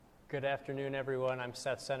Good afternoon, everyone. I'm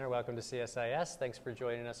Seth Center. Welcome to CSIS. Thanks for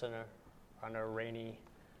joining us on a rainy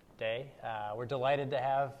day. We're delighted to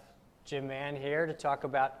have Jim Mann here to talk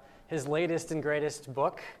about his latest and greatest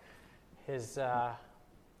book, his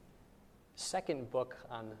second book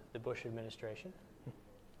on the Bush administration,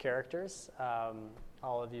 Characters.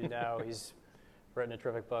 All of you know he's written a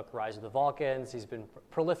terrific book, Rise of the Vulcans. He's been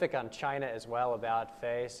prolific on China as well, About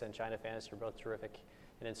Face and China Fantasy are both terrific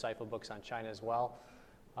and insightful books on China as well.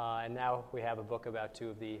 And now we have a book about two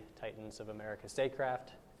of the titans of American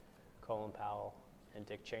statecraft, Colin Powell and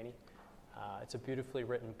Dick Cheney. It's a beautifully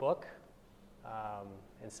written book,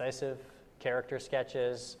 incisive character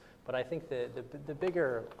sketches, but I think the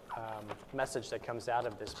bigger message that comes out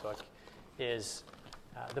of this book is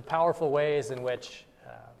the powerful ways in which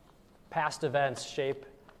past events shape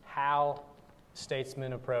how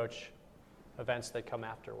statesmen approach events that come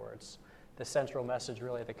afterwards. The central message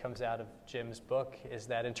really that comes out of Jim's book is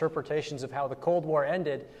that interpretations of how the Cold War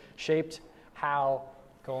ended shaped how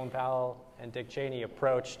Colin Powell and Dick Cheney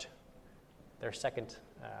approached their second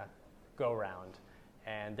go-round.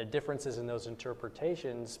 And the differences in those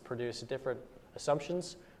interpretations produced different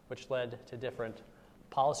assumptions, which led to different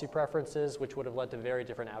policy preferences, which would have led to very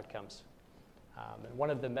different outcomes. And one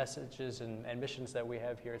of the messages and missions that we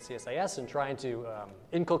have here at CSIS in trying to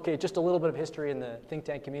inculcate just a little bit of history in the think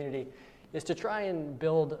tank community is to try and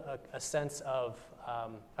build a sense of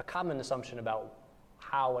a common assumption about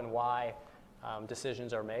how and why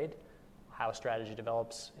decisions are made, how strategy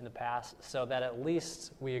develops in the past, so that at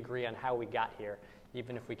least we agree on how we got here,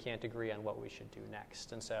 even if we can't agree on what we should do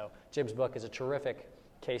next. And so Jim's book is a terrific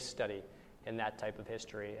case study in that type of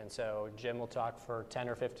history. And so Jim will talk for 10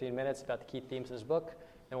 or 15 minutes about the key themes of his book,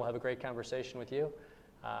 and we'll have a great conversation with you.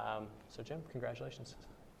 So Jim, congratulations.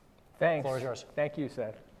 Thanks. The floor is yours. Thank you,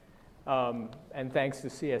 Seth. And thanks to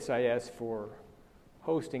CSIS for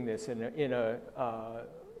hosting this in a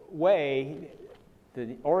way.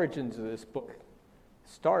 The origins of this book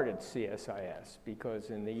started CSIS because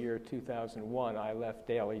in the year 2001 I left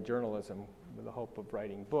daily journalism with the hope of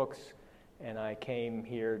writing books, and I came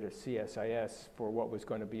here to CSIS for what was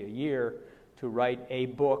going to be a year to write a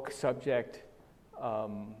book subject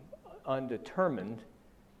undetermined,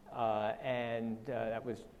 and that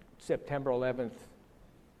was September 11th.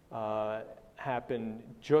 Happened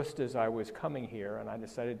just as I was coming here, and I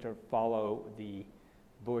decided to follow the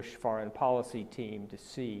Bush foreign policy team to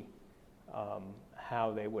see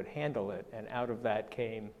how they would handle it. And out of that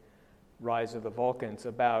came Rise of the Vulcans,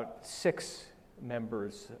 about 6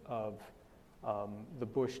 members of the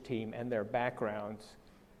Bush team and their backgrounds.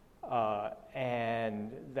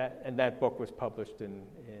 And that book was published in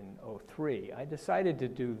 2003. I decided to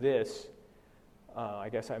do this. I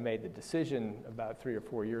guess I made the decision about 3 or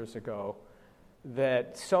 4 years ago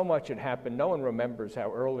that so much had happened. No one remembers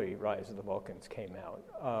how early Rise of the Vulcans came out.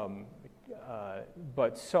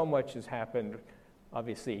 But so much has happened.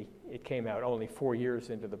 Obviously, it came out only 4 years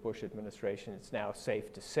into the Bush administration. It's now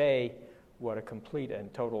safe to say what a complete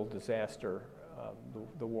and total disaster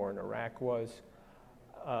the war in Iraq was.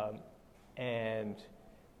 And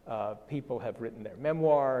people have written their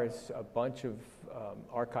memoirs. A bunch of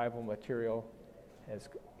archival material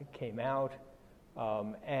came out,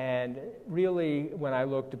 and really, when I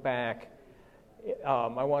looked back,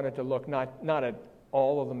 I wanted to look not at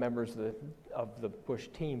all of the members of the Bush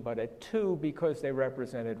team, but at 2 because they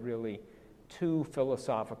represented really 2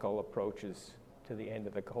 philosophical approaches to the end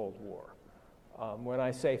of the Cold War. When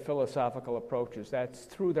I say philosophical approaches, that's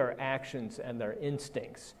through their actions and their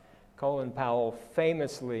instincts. Colin Powell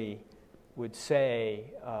famously would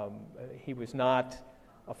say he was not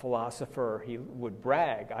a philosopher. He would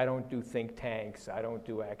brag, I don't do think tanks, I don't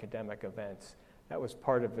do academic events. That was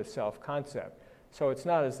part of his self-concept. So it's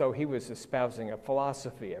not as though he was espousing a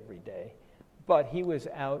philosophy every day, but he was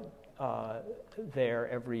out there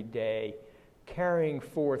every day carrying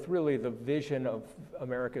forth really the vision of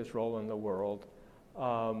America's role in the world,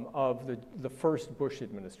 of the first Bush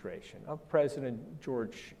administration, of President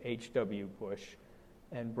George H.W. Bush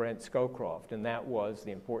and Brent Scowcroft, and that was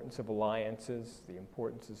the importance of alliances, the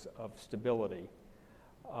importance of stability,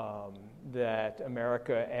 that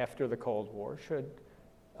America after the Cold War should,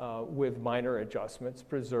 with minor adjustments,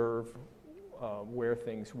 preserve where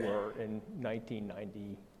things were in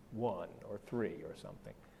 1991 or 3 or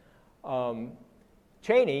something.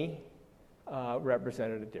 Cheney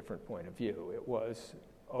represented a different point of view. It was,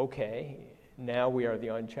 okay, now we are the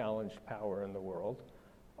unchallenged power in the world.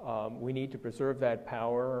 We need to preserve that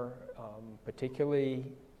power,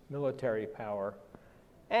 particularly military power.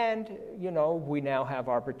 And, we now have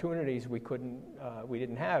opportunities we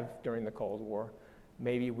didn't have during the Cold War.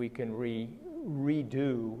 Maybe we can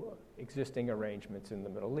redo existing arrangements in the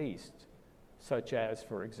Middle East, such as,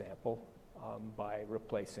 for example, by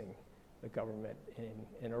replacing the government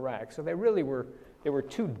in Iraq. So there were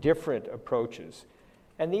two different approaches.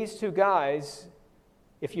 And these two guys,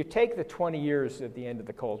 if you take the 20 years at the end of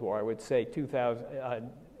the Cold War, I would say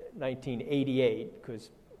 1988,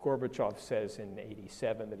 because Gorbachev says in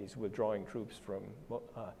 87 that he's withdrawing troops from,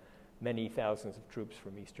 many thousands of troops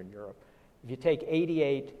from Eastern Europe. If you take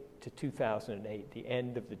 88 to 2008, the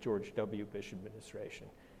end of the George W. Bush administration,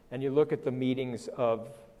 and you look at the meetings of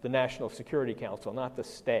the National Security Council, not the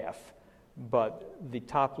staff, but the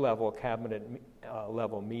top-level cabinet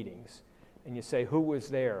level meetings, and you say, who was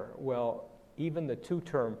there? Well, even the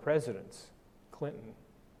two-term presidents, Clinton,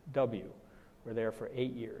 W., were there for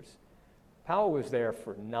 8 years. Powell was there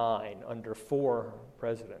for 9, under 4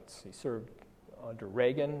 presidents. He served under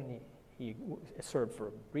Reagan. He served for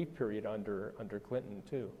a brief period under Clinton,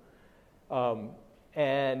 too.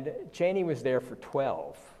 And Cheney was there for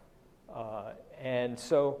 12. And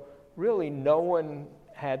so really no one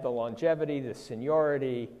had the longevity, the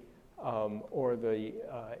seniority, or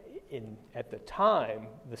at the time,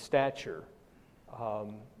 the stature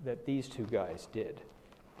that these two guys did.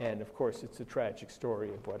 And of course, it's a tragic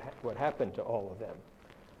story of what happened to all of them.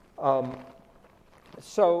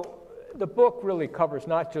 So the book really covers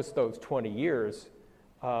not just those 20 years,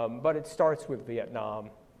 but it starts with Vietnam,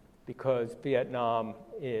 because Vietnam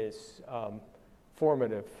is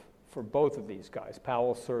formative for both of these guys.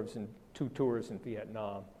 Powell serves in 2 tours in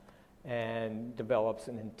Vietnam and develops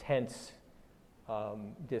an intense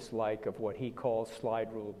dislike of what he calls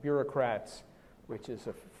slide rule bureaucrats, which is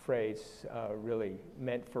a phrase really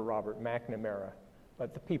meant for Robert McNamara,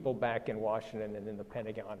 but the people back in Washington and in the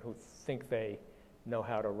Pentagon who think they know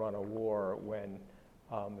how to run a war when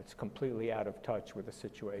it's completely out of touch with the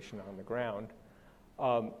situation on the ground.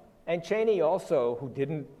 And Cheney also, who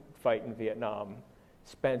didn't fight in Vietnam,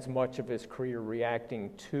 spends much of his career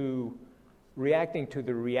reacting to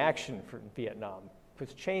the reaction from Vietnam,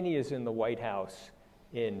 because Cheney is in the White House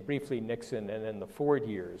in briefly Nixon and then the Ford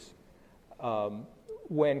years,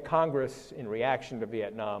 when Congress, in reaction to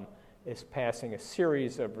Vietnam, is passing a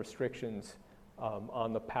series of restrictions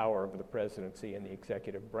on the power of the presidency and the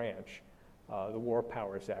executive branch. The War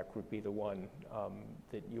Powers Act would be the one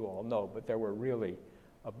that you all know, but there were really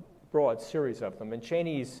a broad series of them. And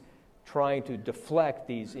Cheney's trying to deflect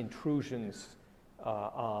these intrusions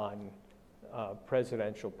on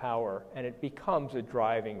presidential power, and it becomes a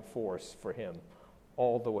driving force for him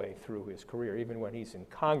all the way through his career. Even when he's in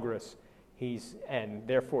Congress, and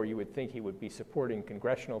therefore you would think he would be supporting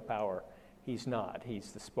congressional power. He's not.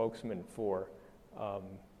 He's the spokesman for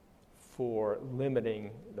limiting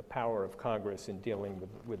the power of Congress in dealing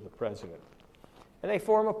with the president. And they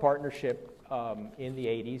form a partnership in the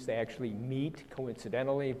 80s. They actually meet,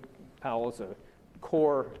 coincidentally. Powell's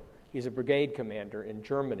he's a brigade commander in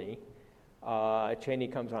Germany. Cheney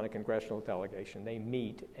comes on a congressional delegation. They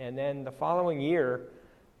meet. And then the following year,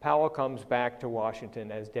 Powell comes back to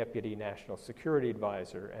Washington as Deputy National Security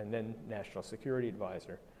Advisor and then National Security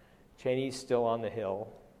Advisor. Cheney's still on the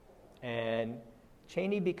Hill, and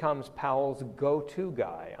Cheney becomes Powell's go-to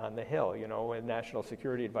guy on the Hill. You know, when National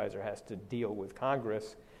Security Advisor has to deal with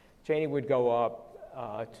Congress, Cheney would go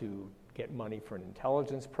up to get money for an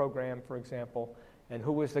intelligence program, for example. And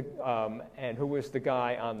who was the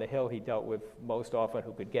guy on the Hill he dealt with most often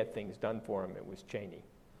who could get things done for him? It was Cheney.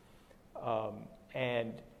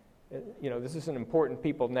 And you know, this is an important.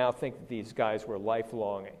 People now think that these guys were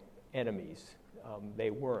lifelong enemies.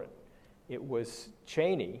 They weren't. It was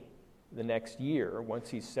Cheney the next year, once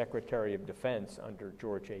he's Secretary of Defense under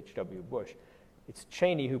George H.W. Bush. It's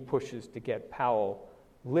Cheney who pushes to get Powell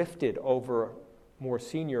lifted over more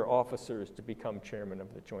senior officers to become chairman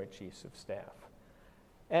of the Joint Chiefs of Staff.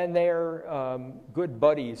 And they're good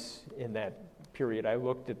buddies in that period. I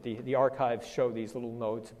looked at the archives show these little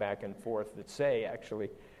notes back and forth that say, actually,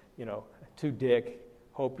 you know, to Dick,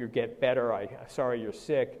 hope you get better. Sorry you're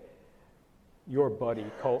sick. Your buddy,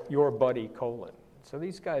 Colin. So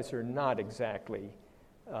these guys are not exactly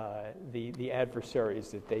the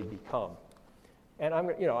adversaries that they become. And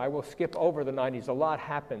I will skip over the 90s. A lot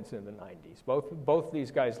happens in the 90s. Both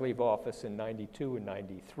these guys leave office in 92 and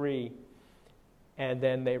 93. And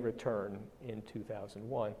then they return in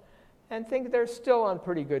 2001. And think they're still on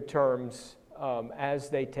pretty good terms as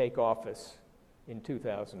they take office in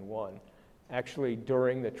 2001. Actually,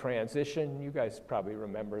 during the transition, you guys probably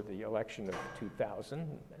remember the election of 2000. It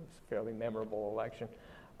was a fairly memorable election.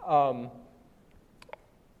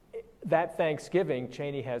 That Thanksgiving,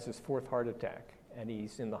 Cheney has his 4th heart attack, and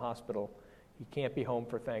he's in the hospital. He can't be home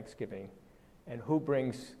for Thanksgiving. And who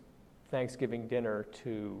brings Thanksgiving dinner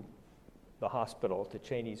to the hospital to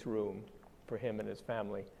Cheney's room for him and his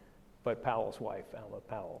family, but Powell's wife, Alma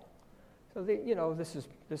Powell. So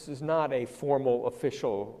this is not a formal,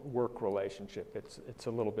 official work relationship. It's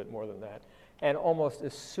a little bit more than that. And almost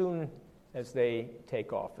as soon as they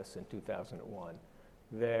take office in 2001,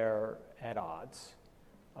 they're at odds.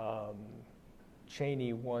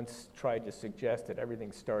 Cheney once tried to suggest that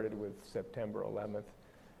everything started with September 11th.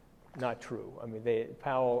 Not true. I mean,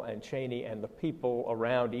 Powell and Cheney and the people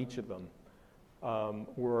around each of them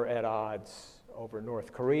were at odds over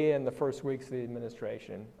North Korea in the first weeks of the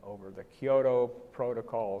administration, over the Kyoto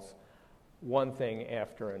protocols, one thing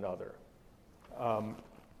after another.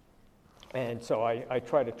 And so I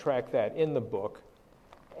try to track that in the book.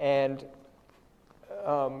 And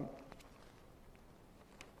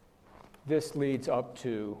this leads up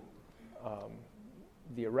to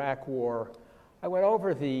the Iraq War. I went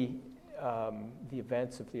over the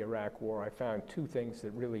events of the Iraq War. I found two things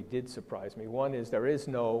that really did surprise me. One is there is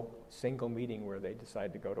no single meeting where they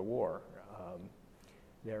decide to go to war.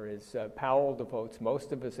 Powell devotes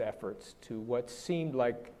most of his efforts to what seemed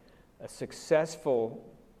like a successful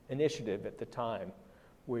initiative at the time,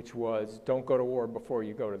 which was don't go to war before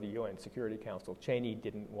you go to the UN Security Council. Cheney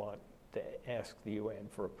didn't want to ask the UN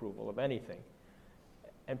for approval of anything.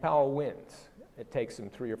 And Powell wins. It takes him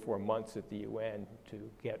 3 or 4 months at the UN to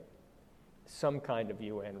get some kind of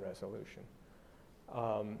UN resolution.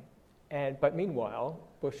 But meanwhile,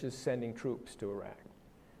 Bush is sending troops to Iraq.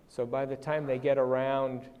 So by the time they get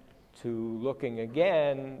around to looking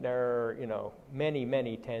again, there are many,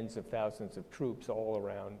 many tens of thousands of troops all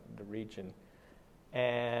around the region.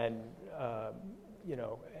 And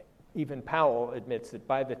even Powell admits that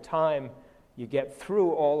by the time you get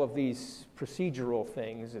through all of these procedural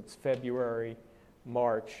things, it's February,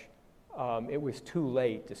 March, it was too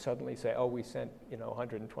late to suddenly say, oh, we sent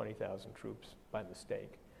 120,000 troops by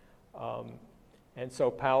mistake. And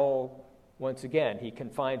so Powell, once again, he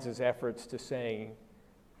confines his efforts to saying,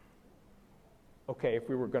 okay, if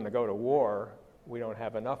we were going to go to war, we don't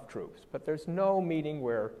have enough troops. But there's no meeting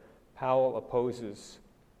where Powell opposes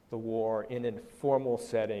the war in a formal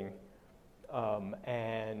setting,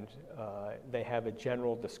 and they have a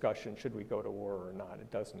general discussion, should we go to war or not?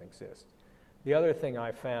 It doesn't exist. The other thing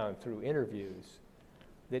I found through interviews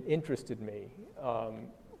that interested me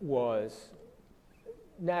was,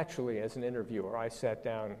 naturally, as an interviewer, I sat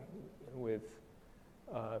down with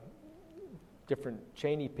different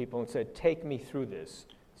Cheney people and said, take me through this.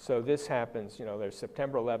 So this happens, there's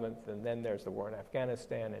September 11th, and then there's the war in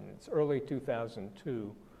Afghanistan, and it's early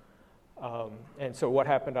 2002. And so what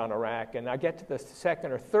happened on Iraq? And I get to the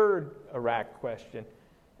second or third Iraq question,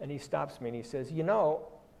 and he stops me and he says,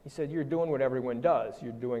 he said, you're doing what everyone does.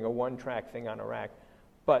 You're doing a one-track thing on Iraq.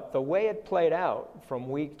 But the way it played out from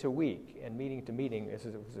week to week and meeting to meeting is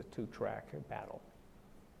it was a two-track battle.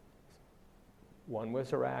 One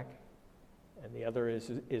was Iraq, and the other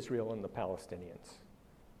is Israel and the Palestinians.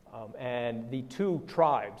 And the two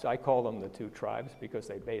tribes, I call them the two tribes because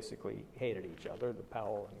they basically hated each other, the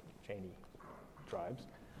Powell and Cheney tribes.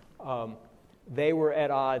 They were at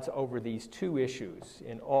odds over these two issues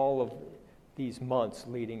in all of these months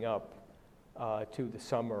leading up to the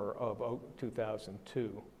summer of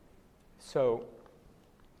 2002. So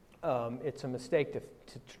it's a mistake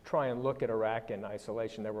to try and look at Iraq in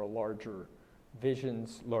isolation. There were larger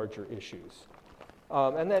visions, larger issues.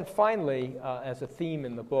 And then finally, as a theme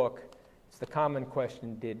in the book, it's the common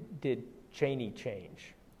question, did Cheney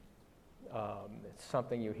change? It's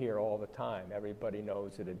something you hear all the time. Everybody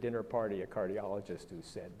knows at a dinner party a cardiologist who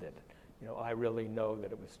said that, I really know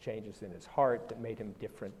that it was changes in his heart that made him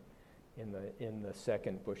different in the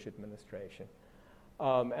second Bush administration.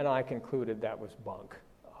 And I concluded that was bunk.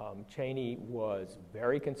 Cheney was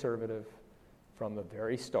very conservative from the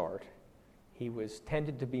very start. He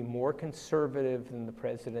tended to be more conservative than the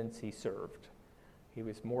presidents he served. He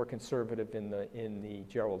was more conservative in the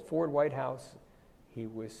Gerald Ford White House. He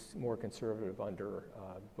was more conservative under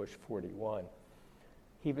Bush 41.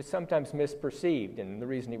 He was sometimes misperceived, and the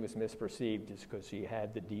reason he was misperceived is because he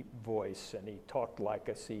had the deep voice, and he talked like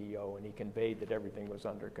a CEO, and he conveyed that everything was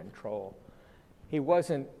under control. He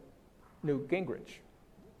wasn't Newt Gingrich,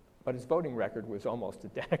 but his voting record was almost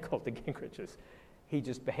identical to Gingrich's. He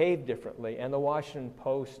just behaved differently, and the Washington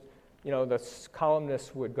Post, the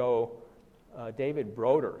columnists would go, David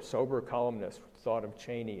Broder, sober columnist, thought of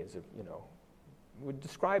Cheney as would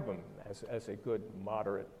describe him as a good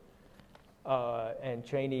moderate. And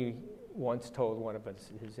Cheney once told one of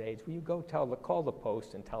his aides, will you go call the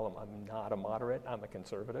Post and tell him I'm not a moderate, I'm a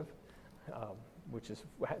conservative, which is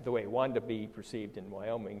the way he wanted to be perceived in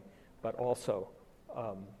Wyoming, but also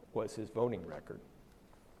was his voting record.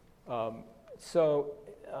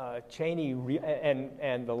 Cheney,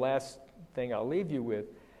 and the last thing I'll leave you with,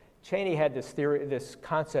 Cheney had this theory, this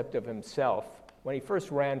concept of himself. When he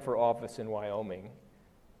first ran for office in Wyoming,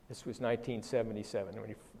 this was 1977, when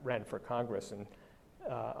he ran for Congress, and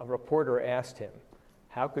a reporter asked him,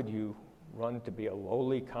 how could you run to be a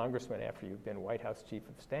lowly congressman after you've been White House Chief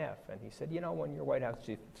of Staff? And he said, when you're White House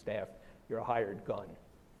Chief of Staff, you're a hired gun.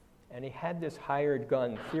 And he had this hired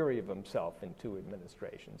gun theory of himself in 2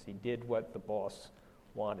 administrations. He did what the boss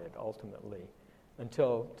wanted, ultimately,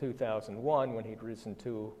 until 2001, when he'd risen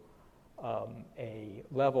to a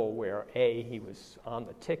level where A, he was on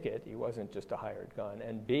the ticket, he wasn't just a hired gun,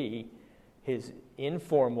 and B, his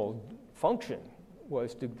informal function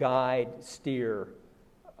was to guide, steer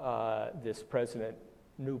this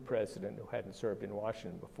new president who hadn't served in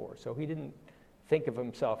Washington before. So he didn't think of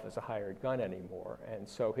himself as a hired gun anymore, and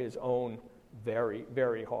so his own very,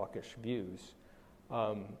 very hawkish views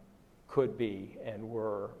could be and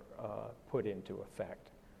were put into effect.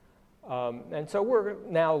 And so we're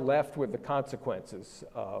now left with the consequences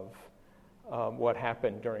of what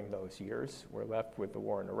happened during those years. We're left with the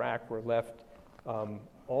war in Iraq. We're left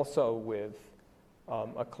also with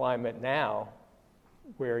a climate now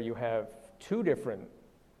where you have 2 different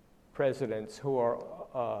presidents who are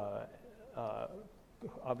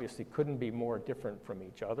obviously couldn't be more different from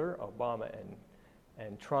each other, Obama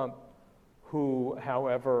and Trump, who,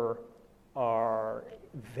 however, are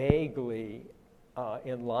vaguely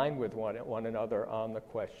in line with one another on the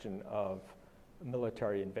question of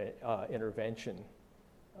military intervention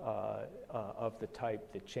of the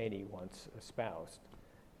type that Cheney once espoused.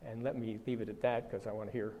 And let me leave it at that, because I want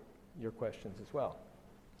to hear your questions as well.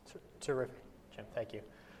 Terrific, Jim. Thank you.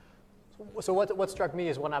 So what struck me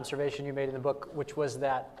is one observation you made in the book, which was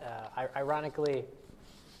that, ironically,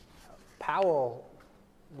 Powell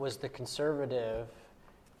was the conservative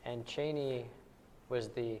and Cheney was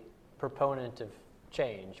the proponent of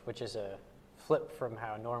change, which is a flip from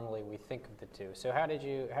how normally we think of the two. So how did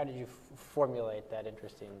you formulate that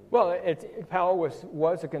interesting? Well, Powell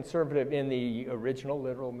was a conservative in the original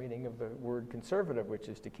literal meaning of the word conservative, which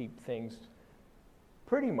is to keep things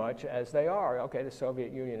pretty much as they are. Okay, the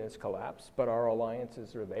Soviet Union has collapsed, but our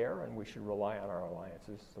alliances are there, and we should rely on our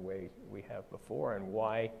alliances the way we have before. And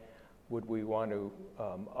why would we want to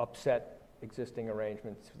upset existing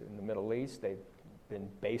arrangements in the Middle East? They've been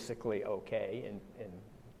basically okay in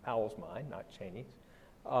Powell's mind, not Cheney's.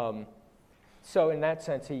 So in that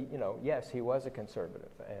sense, yes, he was a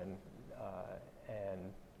conservative, and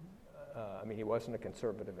I mean, he wasn't a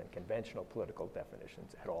conservative in conventional political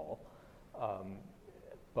definitions at all.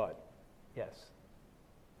 But yes.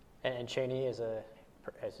 And Cheney as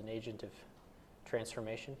an agent of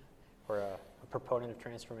transformation, or a proponent of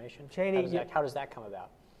transformation? Cheney, how does that come about?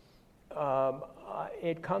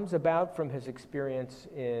 It comes about from his experience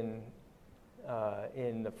in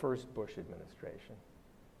the first Bush administration,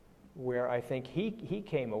 where I think he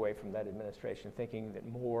came away from that administration thinking that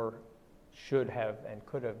more should have and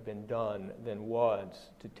could have been done than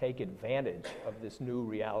was to take advantage of this new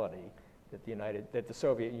reality that the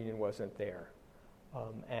Soviet Union wasn't there,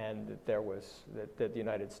 and that the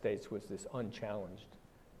United States was this unchallenged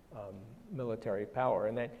military power.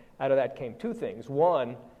 And then out of that came 2 things.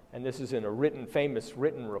 One, and this is in a famous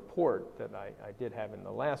written report that I did have in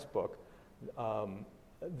the last book,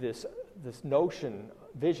 this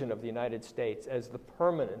vision of the United States as the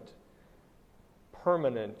permanent,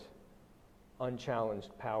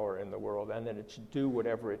 unchallenged power in the world, and that it should do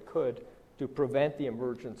whatever it could to prevent the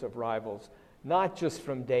emergence of rivals, not just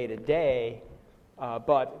from day to day,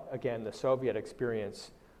 but again, the Soviet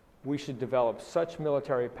experience. We should develop such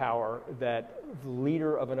military power that the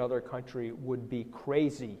leader of another country would be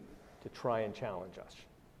crazy to try and challenge us,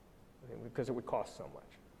 because it would cost so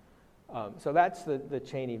much. So that's the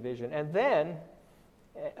Cheney vision. And then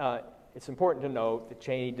it's important to note that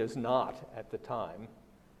Cheney does not, at the time,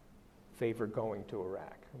 favor going to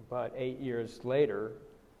Iraq. But 8 years later,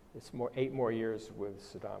 it's 8 more years with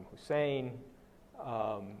Saddam Hussein.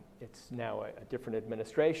 It's now a different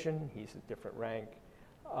administration. He's a different rank.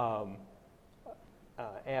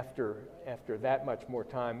 After that much more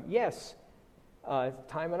time, yes,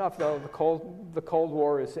 time enough though. The Cold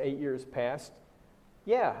War is 8 years past.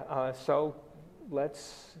 Yeah, so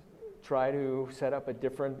let's try to set up a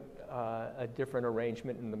different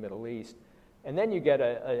arrangement in the Middle East, and then you get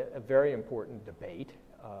a very important debate,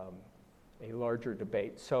 a larger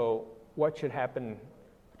debate. So, what should happen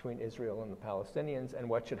between Israel and the Palestinians, and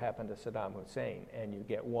what should happen to Saddam Hussein? And you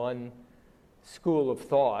get one school of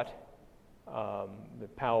thought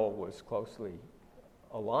that Powell was closely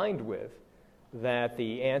aligned with, that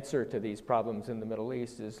the answer to these problems in the Middle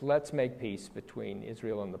East is let's make peace between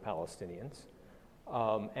Israel and the Palestinians,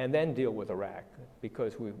 and then deal with Iraq.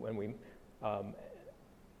 Because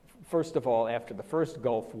first of all, after the first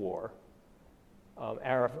Gulf War,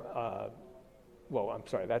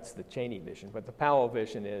 that's the Cheney vision, but the Powell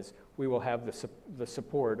vision is we will have the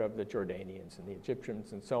support of the Jordanians and the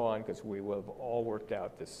Egyptians and so on, because we will have all worked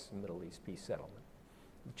out this Middle East peace settlement.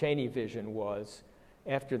 The Cheney vision was,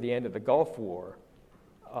 after the end of the Gulf War,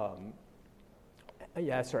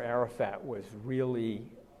 Yasser Arafat was really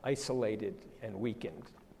isolated and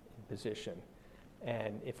weakened in position.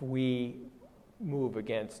 And if we move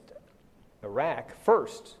against Iraq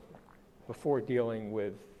first, before dealing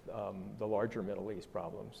with the larger Middle East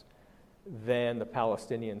problems, then the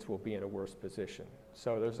Palestinians will be in a worse position.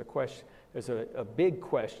 So there's a big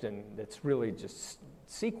question that's really just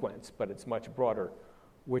sequence, but it's much broader.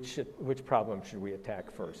 Which problem should we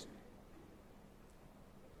attack first?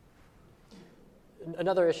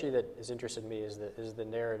 Another issue that has interested me is the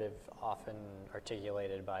narrative often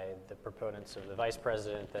articulated by the proponents of the vice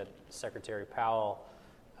president that Secretary Powell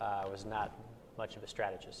was not much of a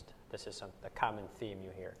strategist. This is a common theme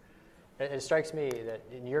you hear. It strikes me that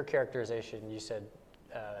in your characterization, you said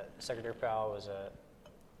Secretary Powell was a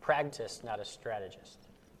pragmatist, not a strategist.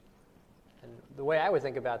 And the way I would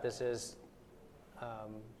think about this is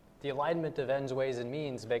the alignment of ends, ways, and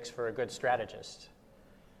means makes for a good strategist.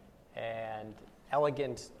 And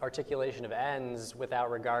elegant articulation of ends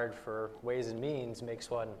without regard for ways and means makes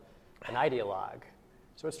one an ideologue.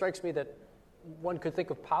 So it strikes me that one could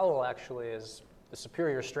think of Powell actually as the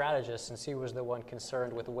superior strategist, since he was the one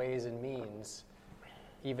concerned with ways and means,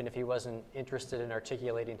 even if he wasn't interested in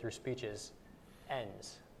articulating through speeches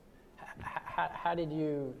ends. How did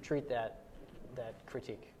you treat that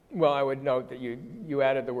critique? Well, I would note that you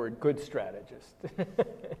added the word good strategist.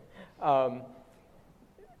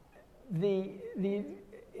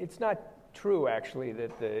 It's not true, actually,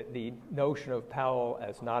 that the notion of Powell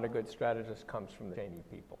as not a good strategist comes from the Cheney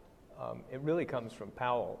people. It really comes from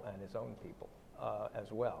Powell and his own people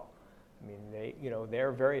as well. I mean,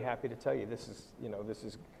 they're very happy to tell you this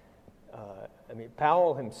is.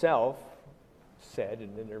 Powell himself said in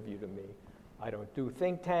an interview to me, "I don't do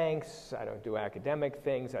think tanks. I don't do academic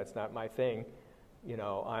things. That's not my thing.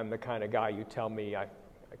 I'm the kind of guy you tell me. I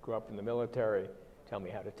grew up in the military. Tell me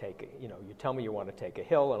how to take it. You tell me you want to take a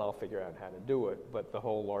hill, and I'll figure out how to do it. But the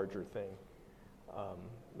whole larger thing,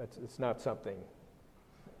 it's not something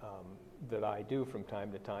that I do from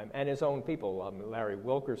time to time." And his own people, Larry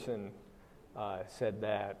Wilkerson said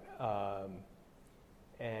that,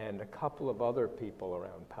 and a couple of other people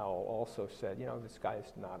around Powell also said, this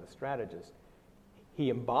guy's not a strategist. He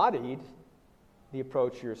embodied the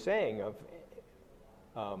approach you're saying of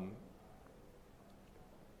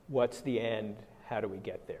what's the end, how do we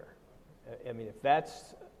get there?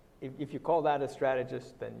 If you call that a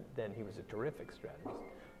strategist, then he was a terrific strategist.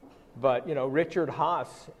 But Richard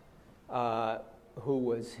Haas, who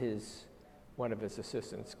was one of his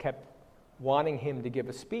assistants, kept wanting him to give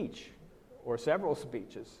a speech or several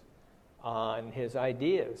speeches on his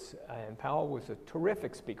ideas. And Powell was a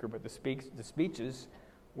terrific speaker, but the speeches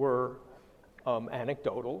were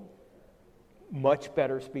anecdotal, much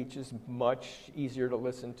better speeches, much easier to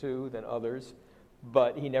listen to than others.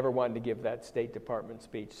 But he never wanted to give that State Department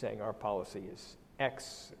speech saying our policy is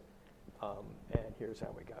X, and here's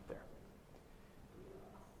how we got there.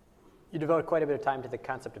 You devote quite a bit of time to the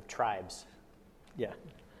concept of tribes. Yeah.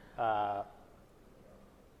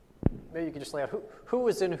 Maybe you could just lay out who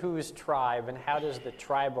is in whose tribe, and how does the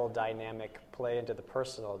tribal dynamic play into the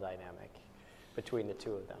personal dynamic between the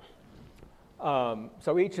two of them?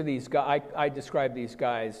 So each of these guys, I describe these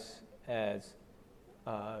guys as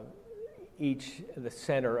each the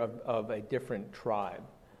center of a different tribe.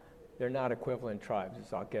 They're not equivalent tribes,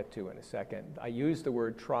 as I'll get to in a second. I use the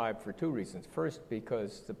word tribe for two reasons. First,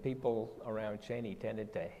 because the people around Cheney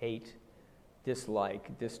tended to hate,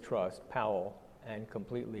 dislike, distrust Powell, and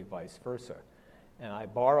completely vice versa. And I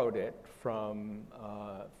borrowed it from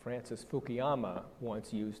Francis Fukuyama,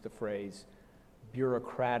 once used the phrase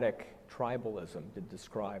bureaucratic tribalism to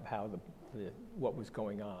describe how what was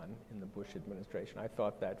going on in the Bush administration. I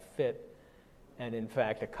thought that fit. And in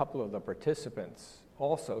fact, a couple of the participants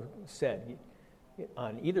also said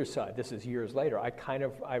on either side, this is years later,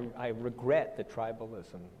 I regret the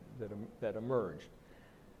tribalism that emerged.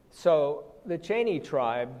 So the Cheney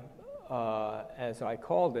tribe, as I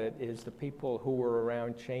called it, is the people who were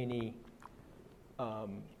around Cheney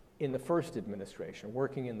in the first administration,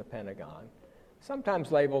 working in the Pentagon,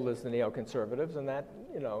 sometimes labeled as the neoconservatives, and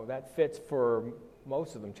that fits for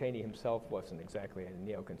most of them, Cheney himself wasn't exactly a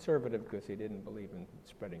neoconservative because he didn't believe in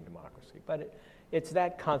spreading democracy. But it's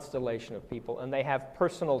that constellation of people, and they have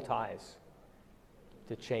personal ties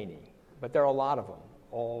to Cheney. But there are a lot of them,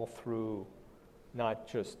 all through not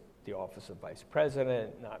just the office of vice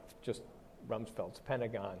president, not just Rumsfeld's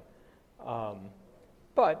Pentagon,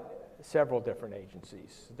 but several different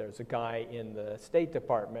agencies. There's a guy in the State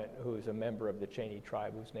Department who's a member of the Cheney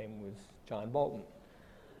tribe whose name was John Bolton.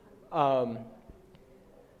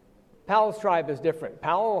 Powell's tribe is different.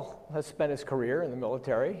 Powell has spent his career in the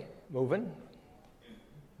military, moving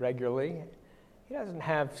regularly. He doesn't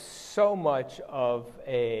have so much of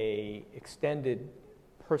a extended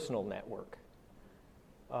personal network.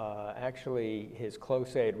 Actually, his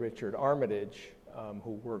close aide, Richard Armitage,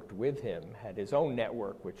 who worked with him, had his own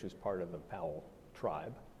network, which is part of the Powell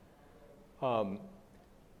tribe.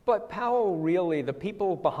 But Powell really, the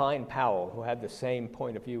people behind Powell who had the same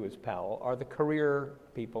point of view as Powell are the career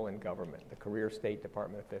people in government, the career State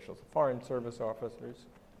Department officials, the Foreign Service officers,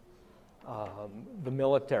 the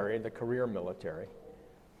military, the career military,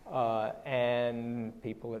 and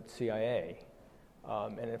people at CIA.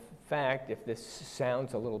 And in fact, if this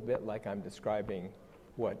sounds a little bit like I'm describing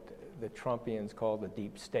what the Trumpians call the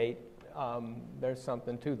deep state, there's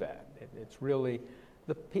something to that. It's really,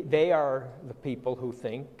 they are the people who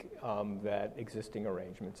think that existing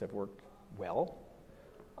arrangements have worked well.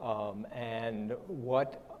 And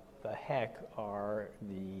what the heck are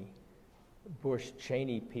the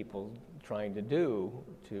Bush-Cheney people trying to do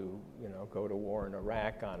to, go to war in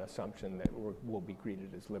Iraq on assumption that we'll be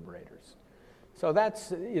greeted as liberators? So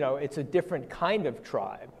that's, it's a different kind of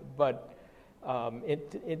tribe, but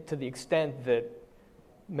to the extent that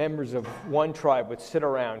members of one tribe would sit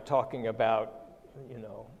around talking about,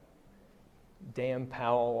 damn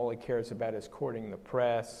Powell, all he cares about is courting the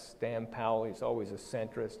press. Damn Powell, he's always a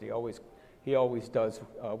centrist. He always does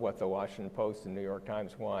what the Washington Post and New York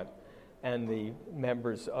Times want. And the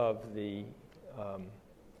members of the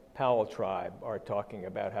Powell tribe are talking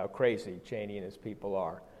about how crazy Cheney and his people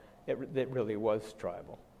are. It really was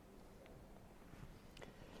tribal.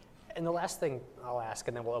 And the last thing I'll ask,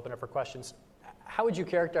 and then we'll open up for questions, how would you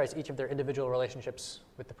characterize each of their individual relationships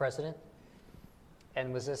with the president?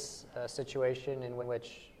 And was this a situation in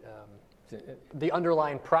which the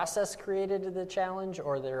underlying process created the challenge,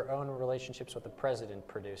 or their own relationships with the president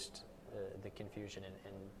produced the confusion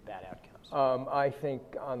and bad outcomes? I think,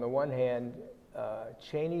 on the one hand,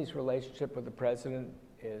 Cheney's relationship with the president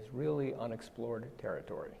is really unexplored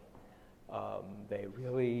territory. They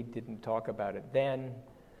really didn't talk about it then.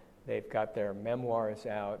 They've got their memoirs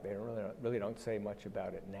out. They really don't say much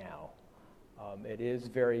about it now. It is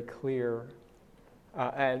very clear,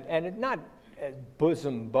 and it's not as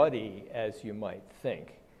bosom buddy as you might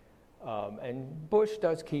think. And Bush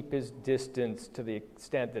does keep his distance to the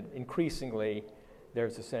extent that increasingly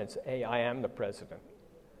there's a sense, hey, I am the president.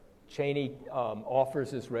 Cheney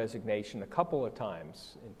offers his resignation a couple of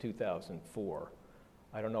times in 2004.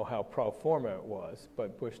 I don't know how pro forma it was,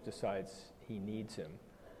 but Bush decides he needs him.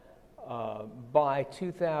 By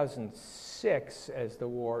 2006, as the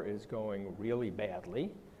war is going really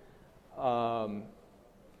badly, the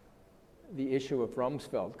issue of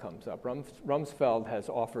Rumsfeld comes up. Rumsfeld has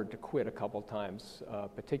offered to quit a couple times,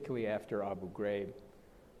 particularly after Abu Ghraib,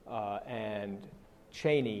 and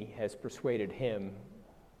Cheney has persuaded him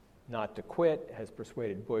not to quit, has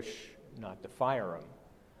persuaded Bush not to fire him.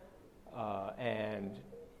 And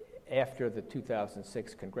after the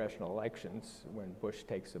 2006 congressional elections, when Bush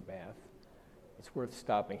takes a bath, it's worth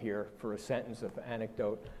stopping here for a sentence of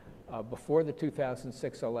anecdote. Before the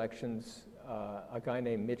 2006 elections, a guy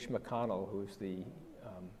named Mitch McConnell, who's the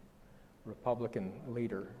Republican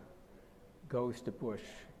leader, goes to Bush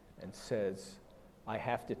and says, I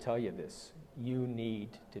have to tell you this, you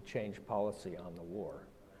need to change policy on the war.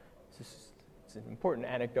 It's an important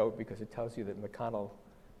anecdote because it tells you that McConnell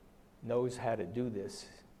knows how to do this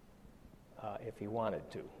if he wanted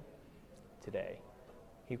to today.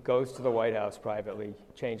 He goes to the White House privately,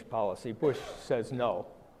 change policy. Bush says no,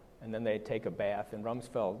 and then they take a bath, and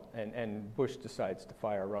Rumsfeld, and Bush decides to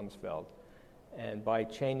fire Rumsfeld. And by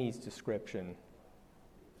Cheney's description,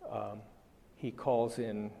 he calls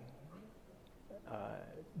in,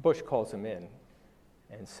 Bush calls him in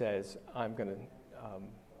and says, I'm going to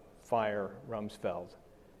fire Rumsfeld.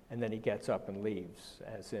 And then he gets up and leaves,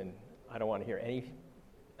 as in, I don't want to hear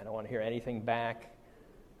anything back.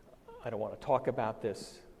 I don't want to talk about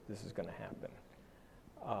this. This is going to happen.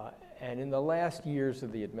 And in the last years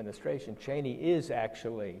of the administration, Cheney is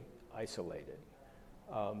actually isolated.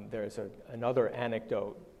 There's another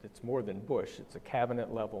anecdote that's more than Bush. It's a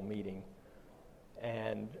cabinet-level meeting.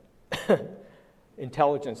 And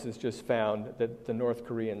intelligence has just found that the North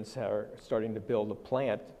Koreans are starting to build a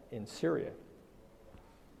plant in Syria.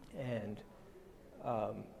 And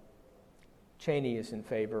Cheney is in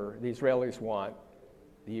favor. The Israelis want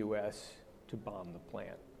the U.S. to bomb the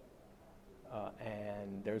plant.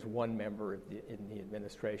 And there's one member in the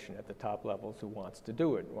administration at the top levels who wants to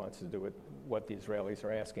do it what the Israelis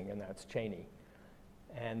are asking, and that's Cheney.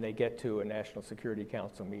 And they get to a National Security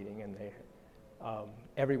Council meeting, and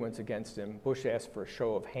everyone's against him. Bush asked for a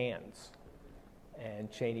show of hands,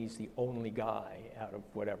 and Cheney's the only guy out of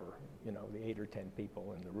whatever, the 8 or 10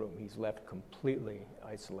 people in the room. He's left completely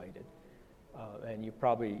isolated. And you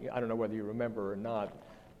probably, I don't know whether you remember or not,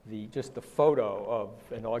 just the photo of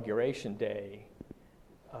Inauguration Day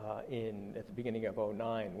at the beginning of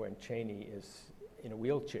 '09 when Cheney is in a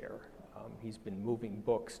wheelchair. He's been moving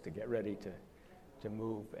books to get ready to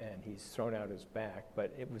move, and he's thrown out his back.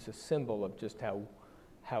 But it was a symbol of just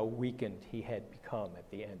how weakened he had become at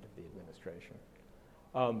the end of the administration.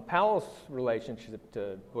 Powell's relationship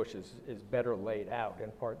to Bush is better laid out,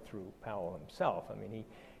 in part through Powell himself. I mean,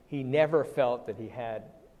 he never felt that he had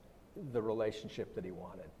the relationship that he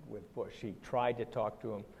wanted with Bush. He tried to talk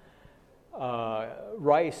to him.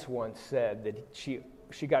 Rice once said that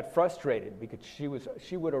she got frustrated because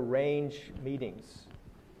she would arrange meetings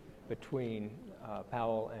between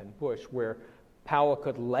Powell and Bush where Powell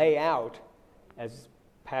could lay out as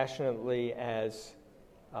passionately as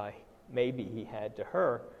maybe he had to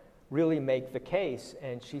her, really make the case,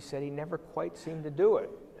 and she said he never quite seemed to do it.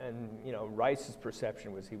 And Rice's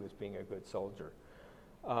perception was he was being a good soldier.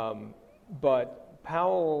 But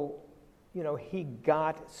Powell, he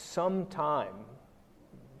got some time,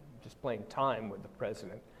 just plain time with the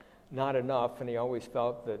president, not enough, and he always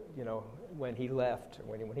felt that, when he left,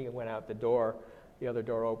 when he went out the door, the other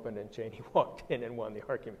door opened and Cheney walked in and won the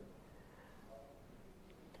argument.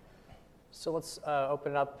 So let's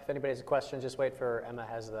open it up. If anybody has a question, just wait for Emma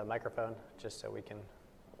has the microphone, just so we can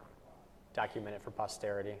document it for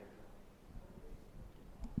posterity.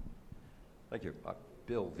 Thank you.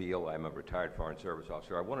 Bill Veal, I'm a retired Foreign Service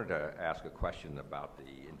officer. I wanted to ask a question about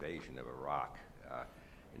the invasion of Iraq.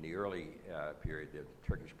 In the early period, the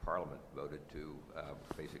Turkish parliament voted to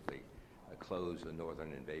basically close the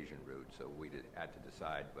northern invasion route, so we had to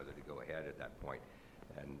decide whether to go ahead at that point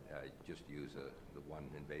and just use the one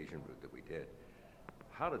invasion route that we did.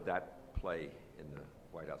 How did that play in the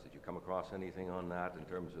White House? Did you come across anything on that in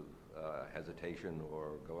terms of hesitation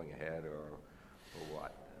or going ahead or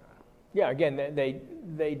what? Yeah, again,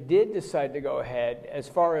 they did decide to go ahead. As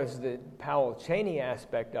far as the Powell-Cheney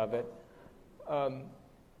aspect of it,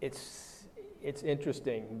 it's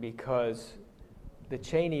interesting because the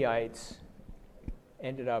Cheneyites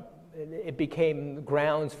ended up, it became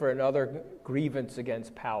grounds for another grievance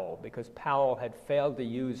against Powell because Powell had failed to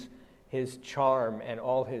use his charm and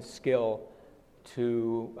all his skill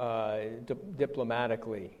to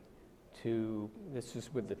diplomatically this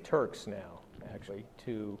is with the Turks now, actually,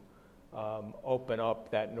 to open up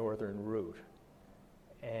that northern route.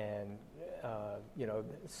 And,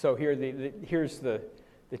 so here's the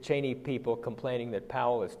Cheney people complaining that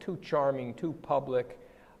Powell is too charming, too public,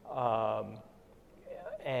 but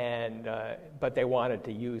they wanted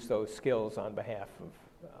to use those skills on behalf of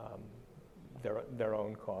their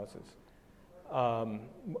own causes.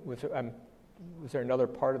 Was there another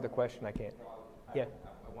part of the question? I can't. Yeah.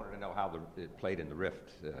 I wanted to know how it played in the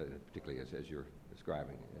rift, particularly as you're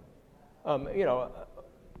describing it.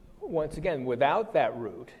 Once again, without that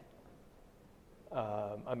route,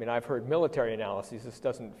 I've heard military analyses, this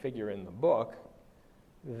doesn't figure in the book,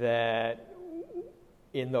 that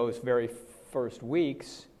in those very first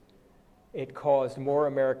weeks, it caused more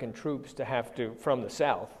American troops to have to, from the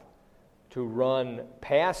south, to run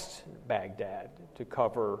past Baghdad to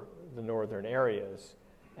cover the northern areas,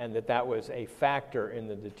 and that was a factor in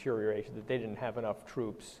the deterioration, that they didn't have enough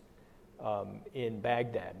troops in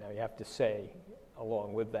Baghdad. Now, you have to say,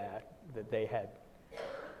 along with that they had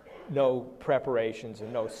no preparations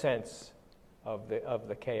and no sense of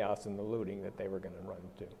the chaos and the looting that they were going to run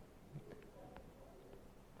into.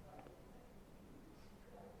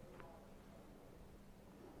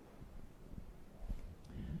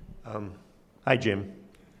 Hi, Jim.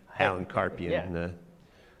 Hi. Alan Carpian. Yeah.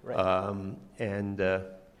 Right.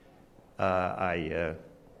 I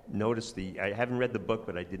noticed I haven't read the book,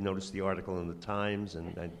 but I did notice the article in the Times,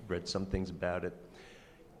 and I read some things about it.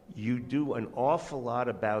 You do an awful lot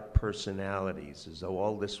about personalities, as though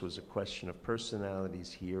all this was a question of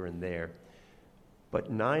personalities here and there.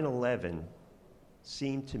 But 9/11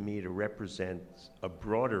 seemed to me to represent a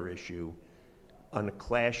broader issue on a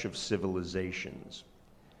clash of civilizations.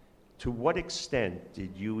 to what extent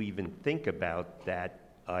did you even think about that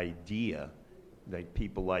idea, like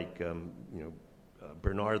people like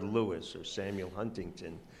Bernard Lewis or Samuel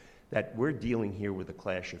Huntington, that we're dealing here with a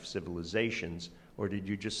clash of civilizations, or did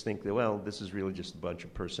you just think that, well, this is really just a bunch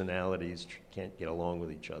of personalities, can't get along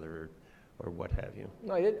with each other, or what have you?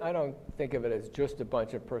 No, I don't think of it as just a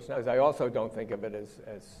bunch of personalities. I also don't think of it as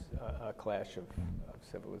a clash of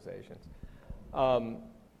civilizations.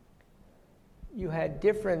 You had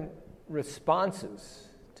different responses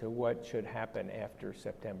to what should happen after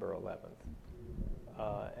September 11th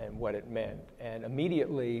and what it meant. And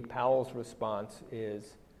immediately, Powell's response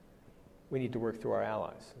is, we need to work through our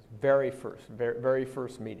allies. Very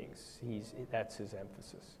first meetings, that's his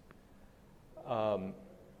emphasis.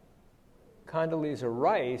 Condoleezza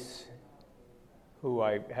Rice, who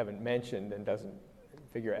I haven't mentioned and doesn't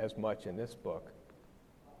figure as much in this book,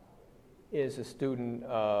 is a student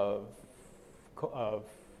of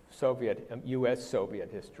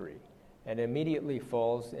U.S.-Soviet history, and immediately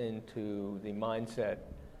falls into the mindset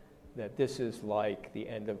that this is like the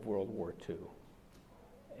end of World War II,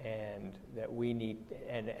 and that we need,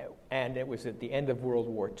 and it was at the end of World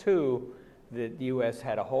War II that the U.S.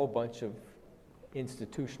 had a whole bunch of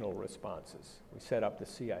institutional responses. We set up the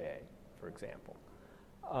CIA, for example,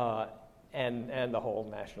 and the whole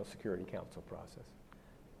National Security Council process.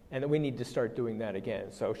 And that we need to start doing that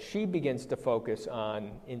again. So she begins to focus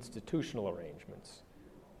on institutional arrangements.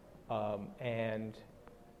 And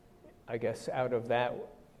I guess out of that,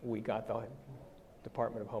 we got the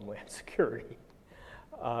Department of Homeland Security.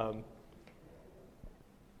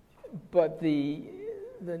 But the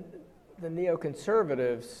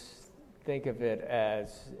neoconservatives think of it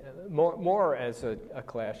as more as a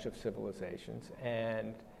clash of civilizations,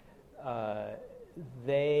 and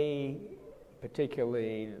they,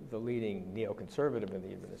 particularly the leading neoconservative in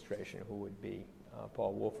the administration, who would be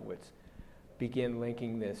Paul Wolfowitz, begin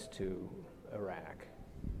linking this to Iraq.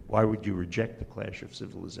 Why would you reject the clash of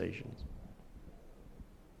civilizations?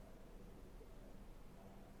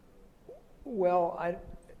 Well,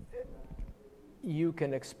 you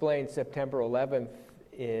can explain September 11th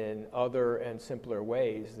in other and simpler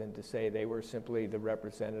ways than to say they were simply the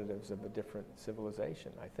representatives of a different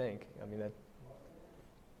civilization, I think. I mean, that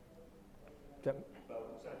Well,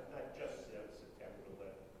 it's not just September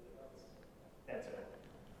 11th. That's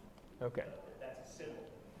okay. That's a symbol.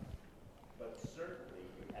 But certainly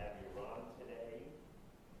you have Iran today,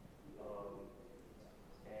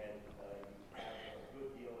 and you have a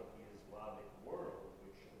good deal of the Islamic world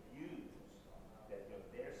which views that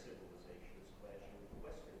their civilization is clashing with the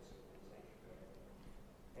Western civilization.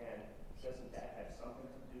 And doesn't that have something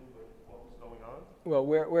to do with what was going on? Well,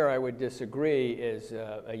 where I would disagree is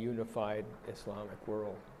a unified Islamic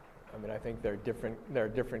world. I mean, I think there are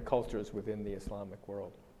different cultures within the Islamic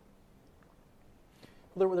world.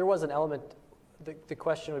 There was an element, the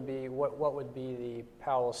question would be, what would be the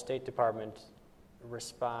Powell State Department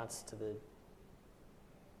response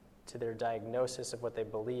to their diagnosis of what they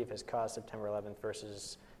believe has caused September 11th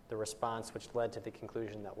versus the response which led to the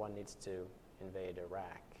conclusion that one needs to invade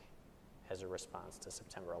Iraq as a response to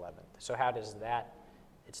September 11th. So how does that,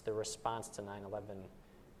 it's the response to 9/11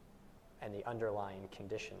 and the underlying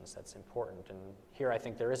conditions that's important. And here I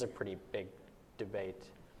think there is a pretty big debate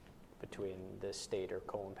between the State or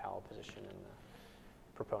Colin Powell position and the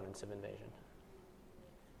proponents of invasion.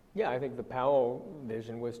 Yeah, I think the Powell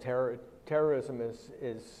vision was terrorism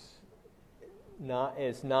is not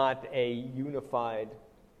a unified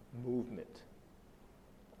movement.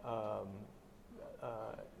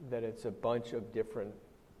 That it's a bunch of different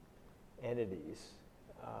entities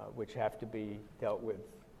which have to be dealt with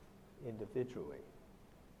individually,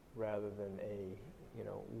 rather than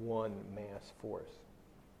one mass force.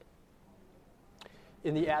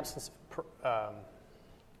 In the absence of,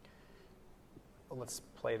 let's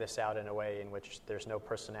play this out in a way in which there's no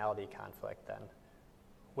personality conflict then.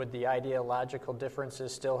 Would the ideological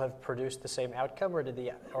differences still have produced the same outcome, or did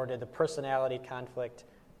the personality conflict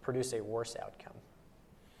produce a worse outcome?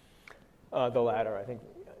 The latter. I think,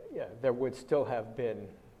 there would still have been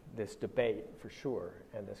this debate for sure,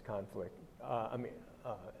 and this conflict,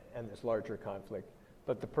 and this larger conflict,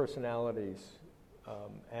 but the personalities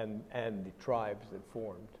and the tribes that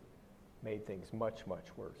formed made things much,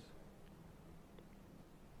 much worse.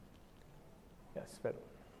 Yes, Svetlana.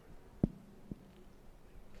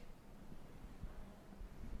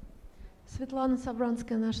 Svetlana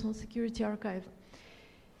Savranskaya, National Security Archive.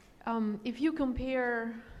 If you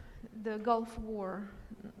compare the Gulf War,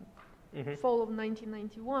 fall of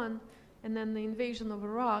 1991, and then the invasion of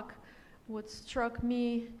Iraq, what struck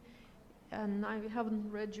me and I haven't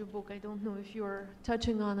read your book, I don't know if you're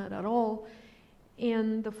touching on it at all.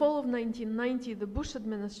 In the fall of 1990, the Bush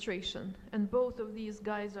administration, and both of these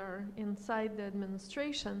guys are inside the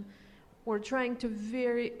administration, were trying to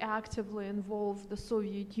very actively involve the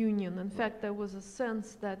Soviet Union. In fact, there was a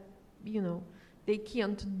sense that, they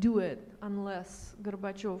can't do it unless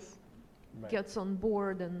Gorbachev gets on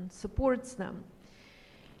board and supports them.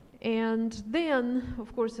 And then,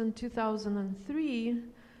 of course, in 2003,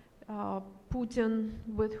 Putin,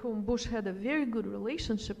 with whom Bush had a very good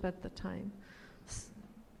relationship at the time,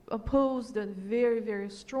 opposed it very, very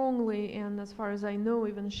strongly, and as far as I know,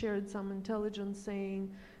 even shared some intelligence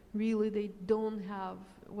saying, really, they don't have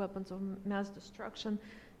weapons of mass destruction.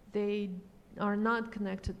 They are not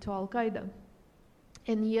connected to Al-Qaeda.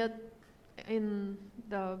 And yet, in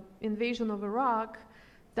the invasion of Iraq,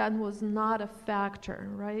 that was not a factor,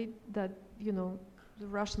 right? That, the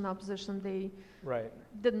Russian opposition, they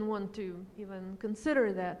didn't want to even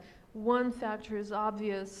consider that. One factor is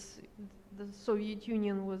obvious. The Soviet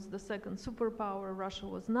Union was the second superpower, Russia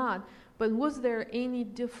was not. But was there any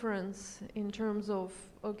difference in terms of,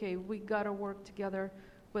 okay, we gotta work together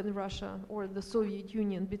with Russia or the Soviet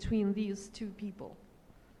Union between these two people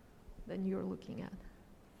that you're looking at?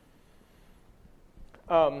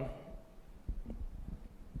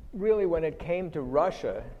 Really, when it came to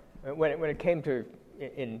Russia, when it came to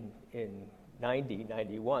in 90,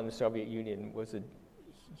 91, the Soviet Union was a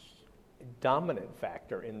dominant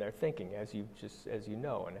factor in their thinking, as you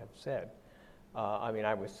know and have said.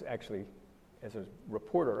 I was actually, as a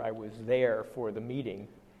reporter, I was there for the meeting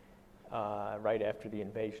right after the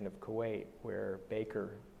invasion of Kuwait, where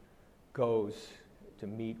Baker goes to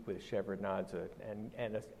meet with Shevardnadze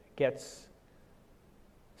and gets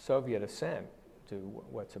Soviet assent to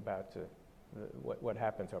what's about to, what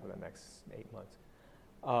happens over the next 8 months.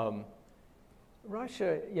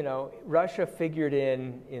 Russia figured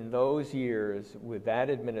in those years with that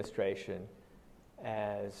administration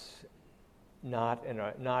as not an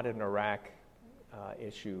Iraq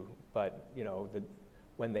issue, but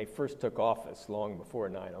when they first took office, long before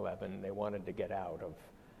 9/11, they wanted to get out of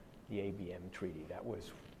the ABM treaty. That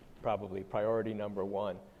was probably priority number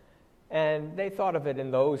one. And they thought of it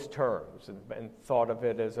in those terms and thought of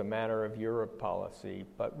it as a matter of Europe policy,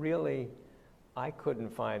 but really, I couldn't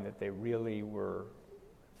find that they really were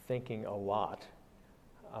thinking a lot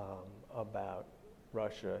about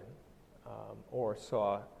Russia or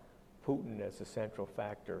saw Putin as a central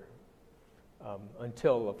factor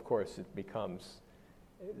until, of course, it becomes,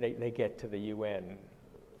 they get to the UN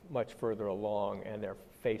much further along and they're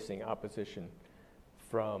facing opposition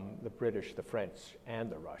from the British, the French,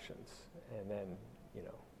 and the Russians. And then,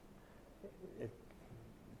 it's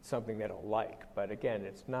something they don't like. But again,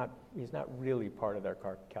 he's not really part of their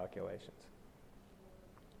calculations.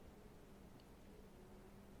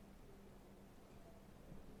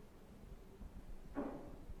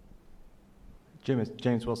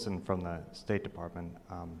 James Wilson from the State Department.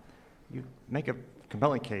 You make a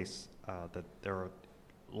compelling case that there are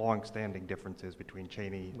long-standing differences between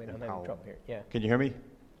Cheney and Powell. I'm trouble here. Yeah. Can you hear me?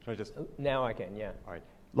 Should I just? Now I can. Yeah. All right.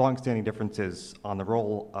 Long-standing differences on the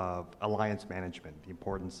role of alliance management, the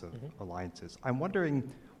importance of alliances. I'm wondering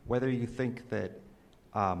whether you think that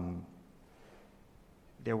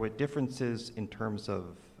there were differences in terms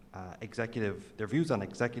of their views on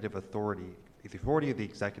executive authority, the authority of the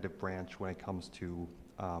executive branch when it comes to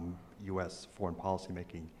U.S. foreign policy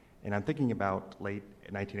making. And I'm thinking about late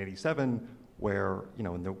 1987, where,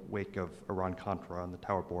 in the wake of Iran-Contra on the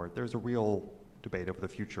Tower Board, there's a real debate over the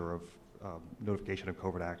future of notification of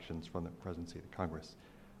covert actions from the presidency of the Congress.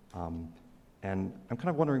 And I'm kind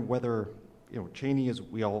of wondering whether, Cheney, as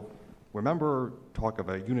we all remember, talk of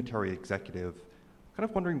a unitary executive, kind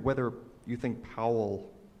of wondering whether you think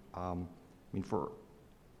Powell, for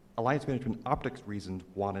alliance management optics reasons,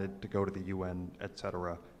 wanted to go to the UN, et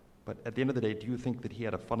cetera. But at the end of the day, do you think that he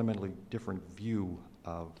had a fundamentally different view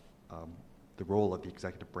of the role of the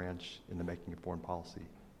executive branch in the making of foreign policy,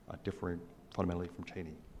 different fundamentally from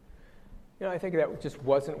Cheney? I think that just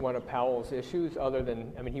wasn't one of Powell's issues, other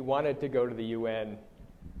than, he wanted to go to the UN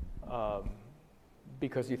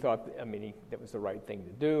because he thought, that was the right thing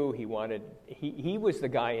to do. He was the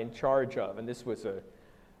guy in charge of, and this was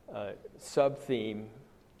a sub-theme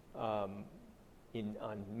on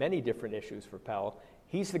many different issues for Powell.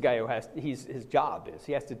 He's the guy who his job is,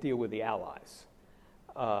 he has to deal with the allies.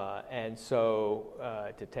 And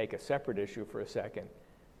so, to take a separate issue for a second,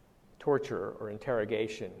 torture or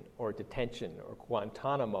interrogation or detention or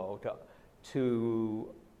Guantanamo to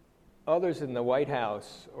others in the White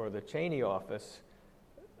House or the Cheney office,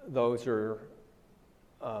 those are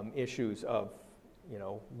issues of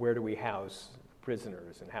where do we house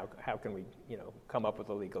prisoners and how can we, come up with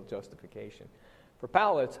a legal justification. For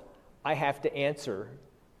Powell, it's, I have to answer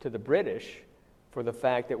to the British for the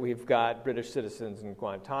fact that we've got British citizens in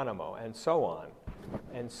Guantanamo and so on.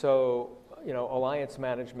 And so, alliance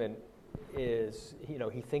management is,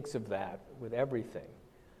 he thinks of that with everything.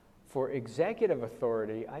 For executive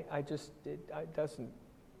authority, it doesn't,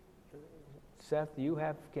 Seth,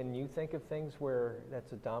 can you think of things where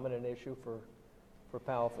that's a dominant issue for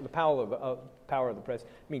Powell, for the power of the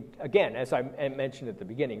president? I mean, again, as I mentioned at the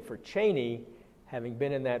beginning, for Cheney, having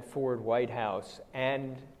been in that Ford White House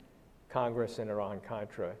and Congress and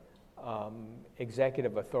Iran-Contra,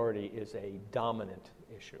 executive authority is a dominant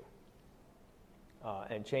issue.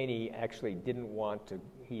 And Cheney actually didn't want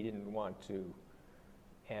to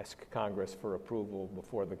ask Congress for approval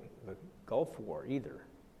before the Gulf War either.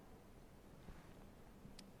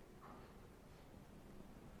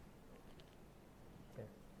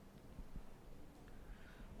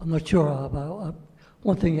 I'm not sure about,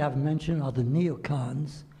 one thing you haven't mentioned are the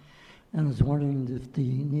neocons, and I was wondering if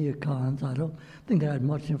the neocons, I don't think they had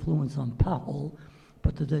much influence on Powell,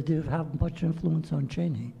 but did they have much influence on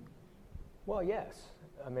Cheney? Well, yes.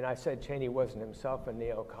 I mean, I said Cheney wasn't himself a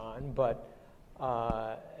neocon, but,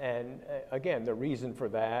 again, the reason for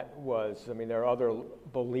that was, I mean, there are other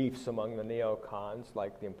beliefs among the neocons,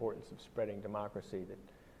 like the importance of spreading democracy,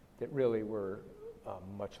 that really were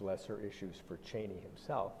much lesser issues for Cheney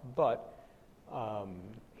himself. But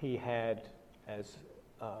he had, as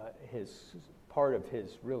his part of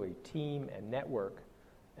his really team and network,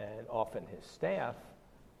 and often his staff,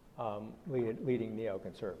 leading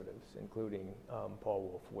neoconservatives, including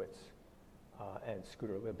Paul Wolfowitz and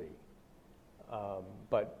Scooter Libby.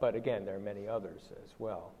 But again, there are many others as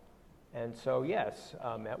well. And so, yes,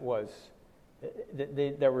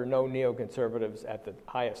 there were no neoconservatives at the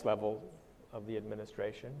highest level of the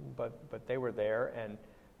administration, but they were there, and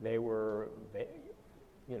they were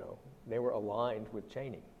aligned with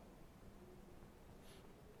Cheney.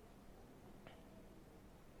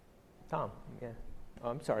 Tom, yeah. Oh,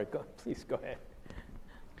 I'm sorry. Please go ahead.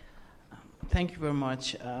 Thank you very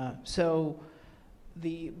much. So,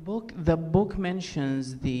 the book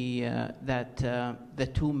mentions that the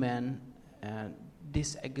two men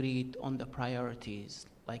disagreed on the priorities,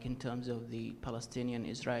 like in terms of the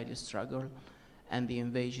Palestinian-Israeli struggle and the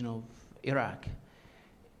invasion of Iraq.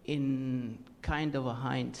 In kind of a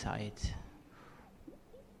hindsight,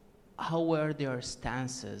 how were their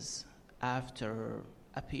stances after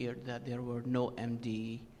appeared that there were no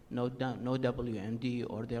MD, no WMD,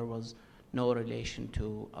 or there was no relation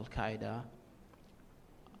to Al-Qaeda?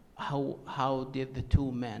 How did the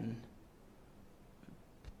two men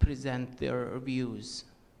present their views,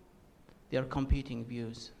 their competing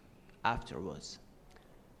views afterwards?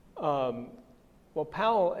 Well,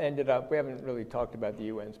 Powell ended up, we haven't really talked about the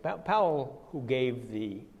UN's. Powell, who gave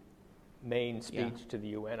the main speech to the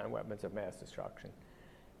UN on weapons of mass destruction,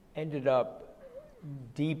 ended up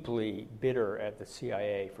deeply bitter at the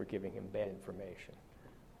CIA for giving him bad information.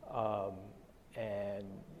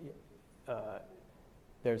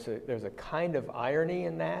 There's a kind of irony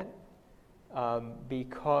in that,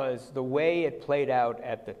 because the way it played out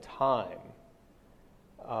at the time,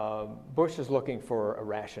 Bush is looking for a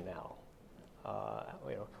rationale.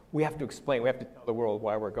 We have to explain, we have to tell the world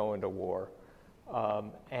why we're going to war.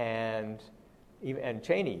 And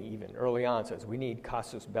Cheney, even early on, says we need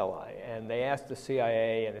casus belli. And they asked the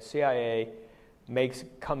CIA, and the CIA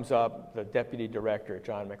comes up, the deputy director,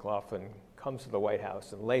 John McLaughlin, comes to the White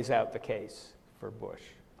House and lays out the case for Bush.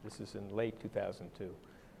 This is in late 2002.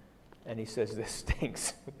 And he says, this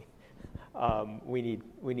stinks. We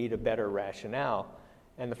need a better rationale.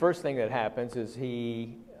 And the first thing that happens is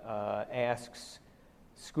he asks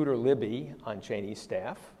Scooter Libby on Cheney's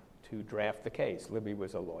staff to draft the case. Libby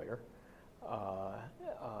was a lawyer,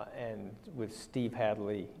 and with Steve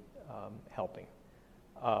Hadley helping.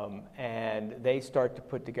 And they start to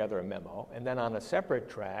put together a memo. And then on a separate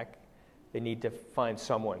track, they need to find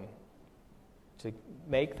someone to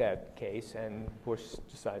make that case, and Bush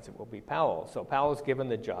decides it will be Powell. So Powell's given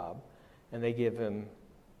the job, and they give him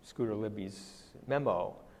Scooter Libby's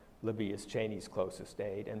memo. Libby is Cheney's closest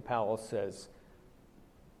aide, and Powell says,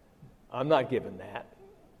 I'm not given that.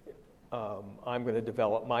 I'm going to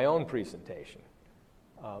develop my own presentation.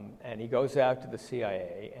 And he goes out to the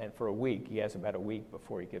CIA, and for a week, he has about a week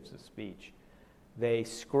before he gives a speech, they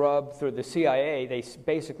scrub through the CIA. They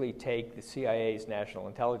basically take the CIA's national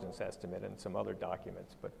intelligence estimate and some other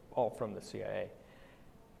documents, but all from the CIA.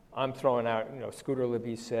 I'm throwing out, Scooter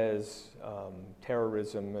Libby says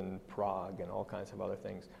terrorism in Prague and all kinds of other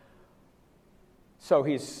things. So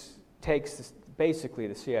he takes basically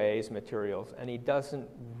the CIA's materials, and he doesn't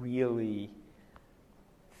really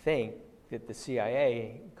think that the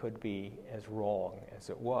CIA could be as wrong as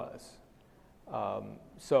it was.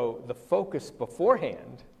 So the focus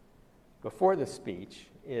beforehand, before the speech,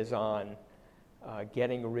 is on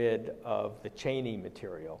getting rid of the Cheney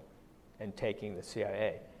material and taking the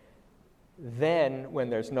CIA. Then, when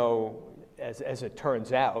there's no, as it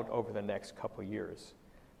turns out over the next couple years,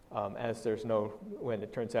 when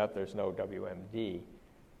it turns out there's no WMD,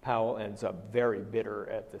 Powell ends up very bitter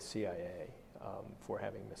at the CIA for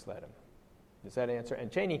having misled him. Does that answer?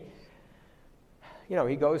 And Cheney,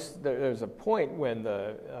 he goes, there's a point when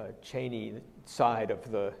the Cheney side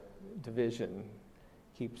of the division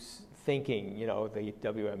keeps thinking, the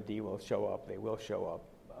WMD will show up, they will show up,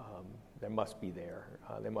 they must be there,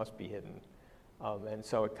 they must be hidden. And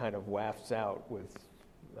so it kind of wafts out with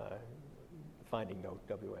finding no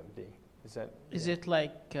WMD. Is it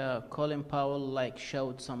like Colin Powell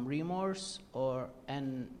showed some remorse,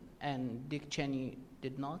 and Dick Cheney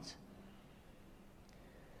did not?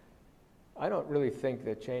 I don't really think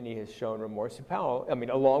that Cheney has shown remorse. Powell,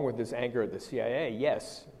 along with his anger at the CIA,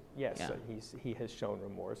 yes, yeah. He has shown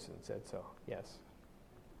remorse and said so. Yes.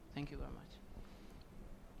 Thank you very much.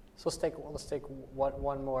 So let's take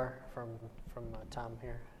one more from Tom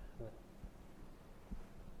here.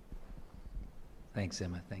 Thanks,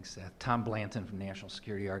 Emma. Thanks, Seth. Tom Blanton from National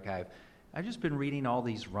Security Archive. I've just been reading all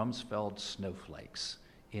these Rumsfeld snowflakes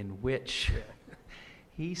in which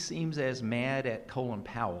he seems as mad at Colin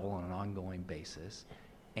Powell on an ongoing basis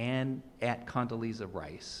and at Condoleezza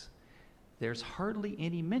Rice. There's hardly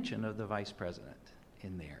any mention of the vice president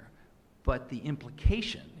in there. But the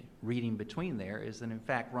implication, reading between there, is that in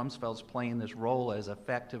fact Rumsfeld's playing this role as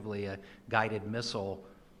effectively a guided missile,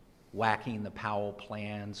 whacking the Powell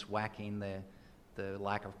plans, whacking the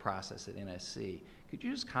lack of process at NSC. Could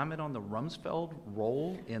you just comment on the Rumsfeld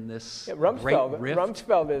role in this great rift?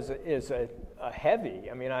 Rumsfeld is a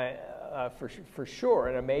heavy, for sure,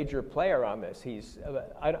 and a major player on this.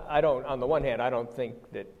 I don't, on the one hand, I don't think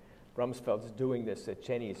that Rumsfeld's doing this at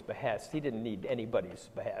Cheney's behest. He didn't need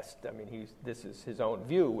anybody's behest. This is his own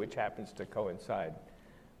view, which happens to coincide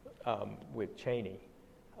with Cheney.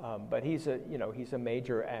 But he's a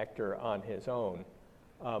major actor on his own.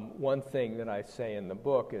 One thing that I say in the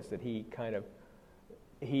book is that he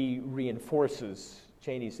reinforces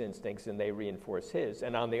Cheney's instincts and they reinforce his.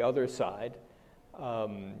 And on the other side,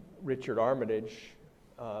 Richard Armitage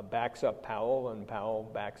backs up Powell and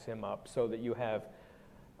Powell backs him up, so that you have,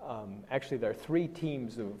 actually there are three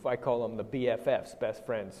teams of, I call them the BFFs, best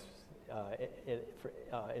friends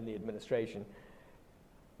in the administration.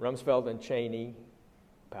 Rumsfeld and Cheney,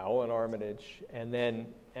 Powell and Armitage, and then,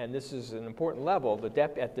 and this is an important level,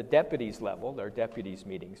 at the deputies level, there are deputies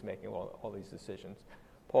meetings making all these decisions.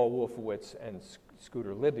 Paul Wolfowitz and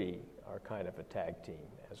Scooter Libby are kind of a tag team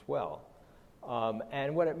as well.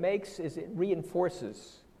 And what it makes is it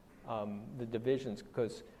reinforces the divisions,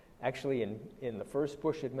 because actually in the first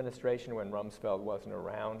Bush administration, when Rumsfeld wasn't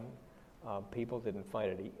around, people didn't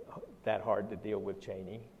find it that hard to deal with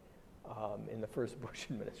Cheney. In the first Bush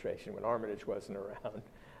administration, when Armitage wasn't around,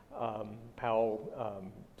 Powell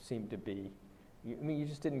seemed to be, you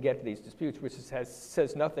just didn't get to these disputes, which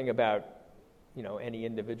says nothing about any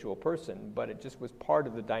individual person, but it just was part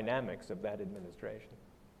of the dynamics of that administration.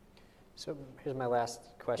 So here's my last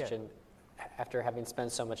question. Yeah. After having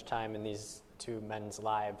spent so much time in these two men's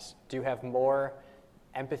lives, do you have more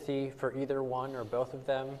empathy for either one or both of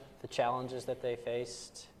them, the challenges that they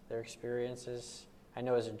faced, their experiences? I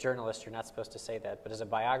know as a journalist you're not supposed to say that, but as a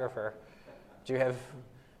biographer, do you have,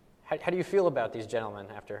 how do you feel about these gentlemen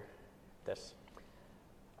after this?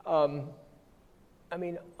 On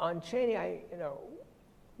Cheney,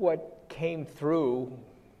 what came through,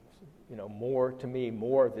 more to me,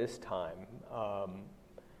 more this time,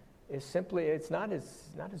 is simply, it's not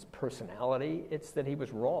his personality, it's that he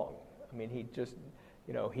was wrong. He just,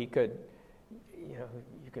 he could,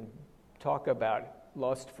 you can talk about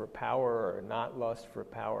lust for power or not lust for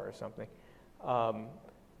power or something,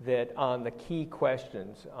 that on the key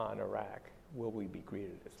questions on Iraq, will we be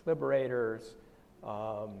greeted as liberators?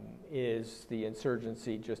 Is the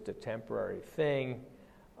insurgency just a temporary thing?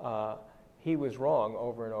 He was wrong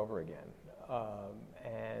over and over again.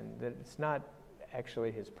 And that it's not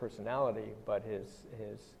actually his personality, but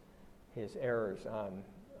his errors on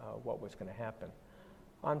what was going to happen.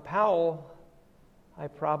 On Powell, I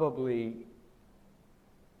probably,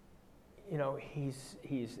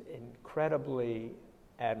 he's incredibly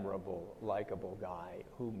admirable, likable guy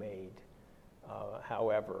who made,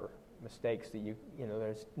 however, mistakes that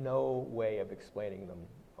there's no way of explaining them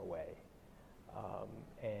away.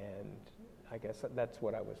 And I guess that's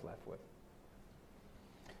what I was left with.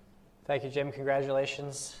 Thank you, Jim.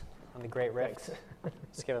 Congratulations on the great riff. Thanks.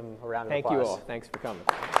 Let's give him a round of Thank applause. you all. Thanks for coming.